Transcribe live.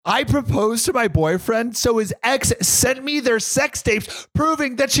I proposed to my boyfriend, so his ex sent me their sex tapes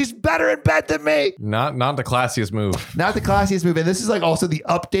proving that she's better in bed than me. Not the classiest move. Not the classiest move. And this is like also the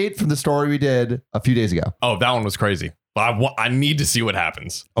update from the story we did a few days ago. Oh, that one was crazy. I need to see what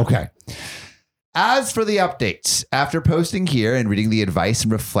happens. Okay. As for the updates, after posting here and reading the advice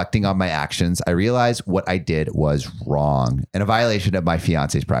and reflecting on my actions, I realized what I did was wrong and a violation of my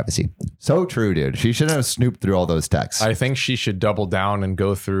fiance's privacy. So true, dude. She shouldn't have snooped through all those texts. I think she should double down and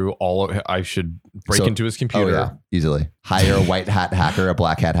go through all of it. I should break into his computer. Oh, yeah, easily. Hire a white hat hacker, a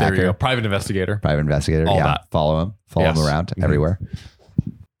black hat There hacker. you go. Private investigator. Private investigator. All yeah. that. Follow him. Follow him around everywhere.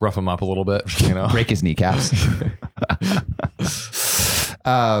 Rough him up a little bit, you know. Break his kneecaps.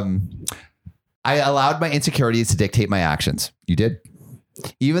 I allowed my insecurities to dictate my actions. You did.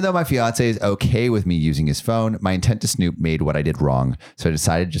 Even though my fiance is okay with me using his phone, my intent to snoop made what I did wrong. So I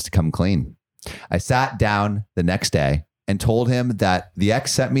decided just to come clean. I sat down the next day and told him that the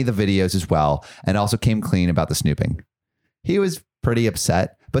ex sent me the videos as well and also came clean about the snooping. He was pretty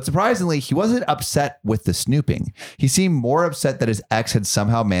upset, but surprisingly, he wasn't upset with the snooping. He seemed more upset that his ex had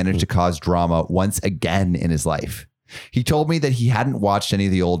somehow managed to cause drama once again in his life. He told me that he hadn't watched any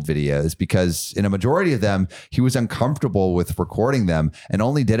of the old videos because in a majority of them, he was uncomfortable with recording them and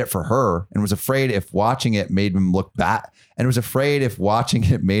only did it for her and was afraid if watching it made him look bad and was afraid if watching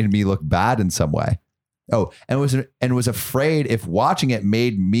it made me look bad in some way. Oh, and was afraid if watching it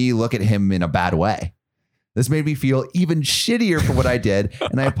made me look at him in a bad way. This made me feel even shittier for what I did,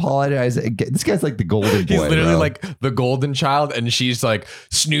 and I apologize again. This guy's like the golden boy. He's literally bro. like the golden child, and she's like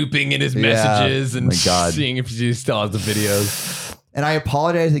snooping in his messages and seeing if she still has the videos. And I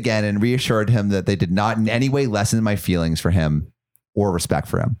apologized again and reassured him that they did not in any way lessen my feelings for him or respect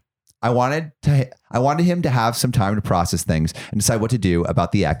for him. I wanted him to have some time to process things and decide what to do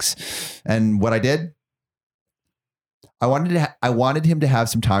about the ex. And what I did, I wanted him to have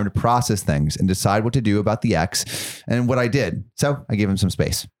some time to process things and decide what to do about the ex and what I did. So I gave him some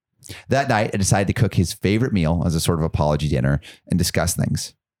space. That night, I decided to cook his favorite meal as a sort of apology dinner and discuss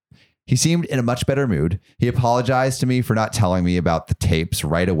things. He seemed in a much better mood. He apologized to me for not telling me about the tapes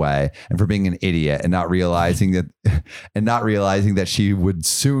right away and for being an idiot and not realizing that she would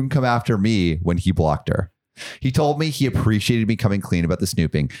soon come after me when he blocked her. He told me he appreciated me coming clean about the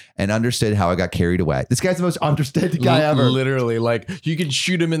snooping and understood how I got carried away. This guy's the most understanding guy ever. Literally, like you could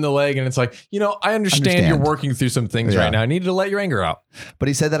shoot him in the leg and it's like, I understand you're working through some things right now. I need to let your anger out. But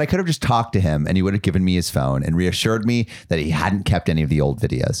he said that I could have just talked to him and he would have given me his phone and reassured me that he hadn't kept any of the old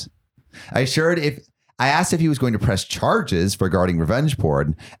videos. I asked if he was going to press charges regarding revenge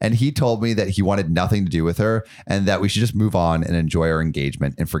porn, and he told me that he wanted nothing to do with her and that we should just move on and enjoy our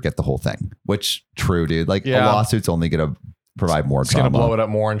engagement and forget the whole thing. Which, true, dude. Like, a lawsuit's only going to provide more drama. It's going to blow it up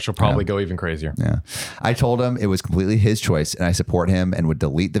more, and she'll probably go even crazier. Yeah. I told him it was completely his choice, and I support him and would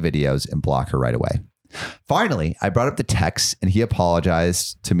delete the videos and block her right away. Finally, I brought up the text and he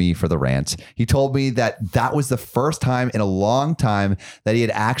apologized to me for the rant. He told me that was the first time in a long time that he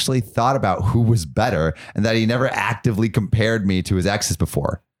had actually thought about who was better and that he never actively compared me to his exes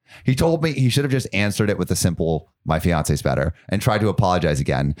before. He told me he should have just answered it with a simple, my fiance's better, and tried to apologize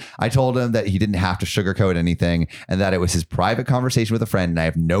again. I told him that he didn't have to sugarcoat anything and that it was his private conversation with a friend and I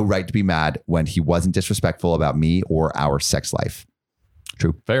have no right to be mad when he wasn't disrespectful about me or our sex life.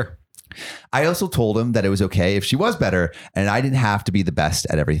 True. Fair. I also told him that it was okay if she was better and I didn't have to be the best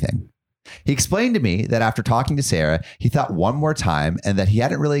at everything. He explained to me that after talking to Sarah, he thought one more time and that he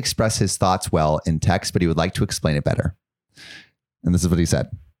hadn't really expressed his thoughts well in text, but he would like to explain it better. And this is what he said.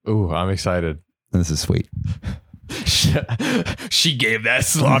 Ooh, I'm excited. And this is sweet. She gave that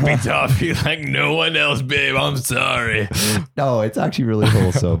sloppy toffee like no one else, babe. I'm sorry. No, it's actually really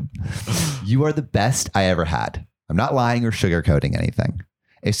wholesome. You are the best I ever had. I'm not lying or sugarcoating anything.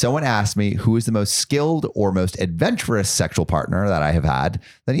 If someone asked me who is the most skilled or most adventurous sexual partner that I have had,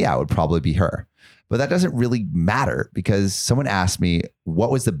 then yeah, it would probably be her. But that doesn't really matter because someone asked me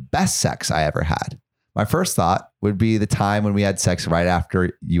what was the best sex I ever had. My first thought would be the time when we had sex right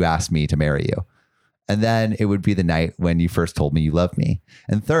after you asked me to marry you. And then it would be the night when you first told me you loved me.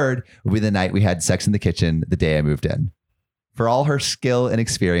 And third would be the night we had sex in the kitchen the day I moved in. For all her skill and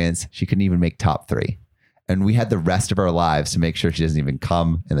experience, she couldn't even make top 3. And we had the rest of our lives to make sure she doesn't even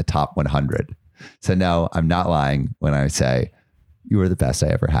come in the top 100. So no, I'm not lying when I say you were the best I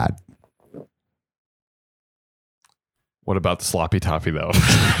ever had. What about the sloppy toffee though?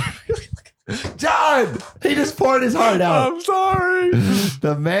 John, he just poured his heart out. I'm sorry.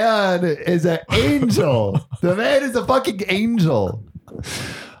 The man is an angel. The man is a fucking angel.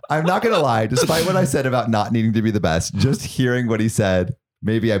 I'm not going to lie. Despite what I said about not needing to be the best, just hearing what he said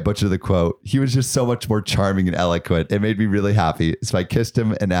Maybe I butchered the quote. He was just so much more charming and eloquent. It made me really happy. So I kissed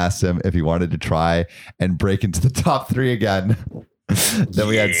him and asked him if he wanted to try and break into the top 3 again. Then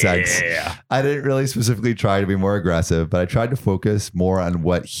we had sex. I didn't really specifically try to be more aggressive, but I tried to focus more on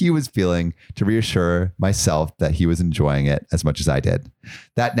what he was feeling to reassure myself that he was enjoying it as much as I did.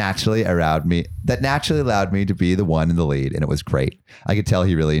 That naturally allowed me to be the one in the lead, and it was great. I could tell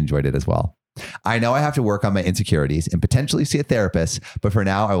he really enjoyed it as well. I know I have to work on my insecurities and potentially see a therapist, but for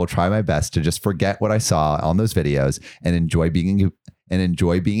now I will try my best to just forget what I saw on those videos and enjoy being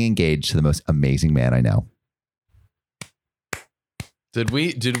engaged to the most amazing man I know. Did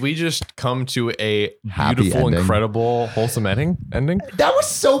we just come to a Happy beautiful, ending. Incredible, wholesome ending? That was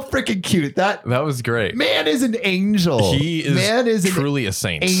so freaking cute. That was great. Man is an angel. He is truly a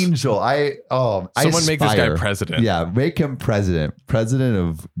saint. Angel. Someone make this guy president. Yeah, make him president. President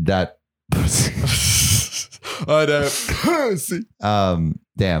of that.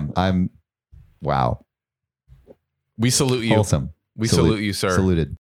 Damn. Wow. We salute you. Wholesome. We salute you, sir. Saluted.